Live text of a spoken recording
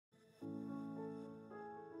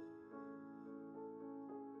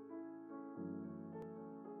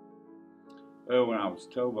Well, when I was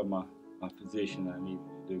told by my physician I needed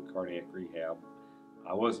to do cardiac rehab,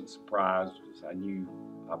 I wasn't surprised because I knew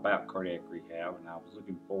about cardiac rehab and I was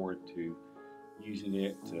looking forward to using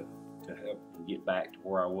it to help me get back to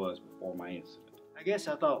where I was before my incident. I guess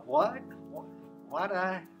I thought, what? Why do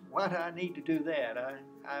I need to do that?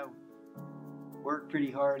 I worked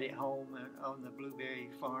pretty hard at home on the blueberry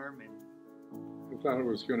farm, and I thought it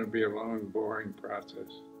was going to be a long, boring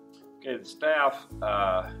process. Okay, the staff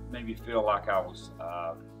made me feel like I was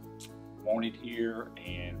wanted here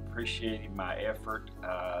and appreciated my effort.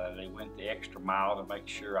 They went the extra mile to make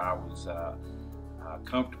sure I was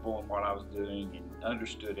comfortable in what I was doing and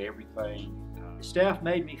understood everything. The staff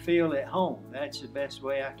made me feel at home. That's the best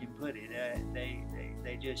way I can put it.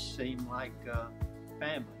 They just seemed like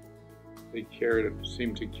family. They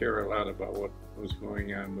seemed to care a lot about what was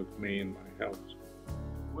going on with me and my health.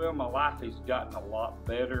 Well, my life has gotten a lot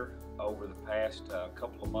better over the past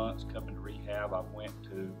couple of months coming to rehab. I went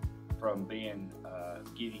from being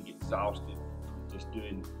getting exhausted from just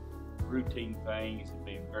doing routine things and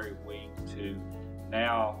being very weak to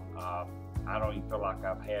now I don't even feel like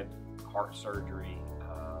I've had heart surgery,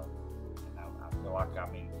 and I feel like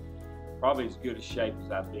I'm in probably as good a shape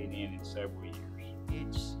as I've been in several years.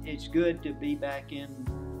 It's good to be back in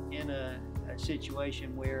a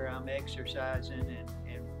situation where I'm exercising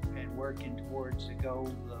and working towards the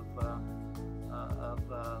goal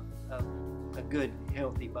of a good,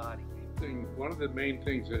 healthy body. One of the main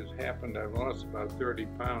things that has happened, I lost about 30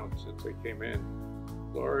 pounds since I came in.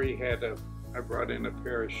 Lori I brought in a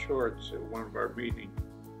pair of shorts at one of our meetings,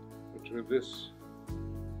 which were this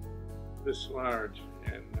large,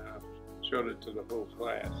 and showed it to the whole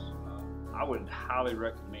class. I would highly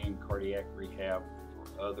recommend cardiac rehab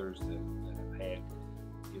for others that have had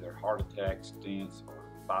either heart attacks, stents, or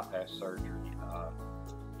bypass surgery.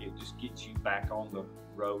 It just gets you back on the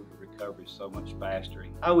road to recovery so much faster.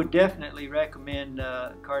 I would definitely recommend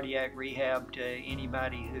cardiac rehab to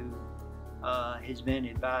anybody who has been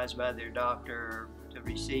advised by their doctor to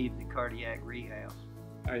receive the cardiac rehab.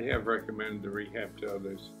 I have recommended the rehab to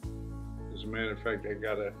others. As a matter of fact, I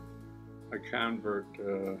got a convert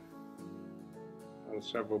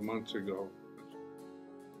several months ago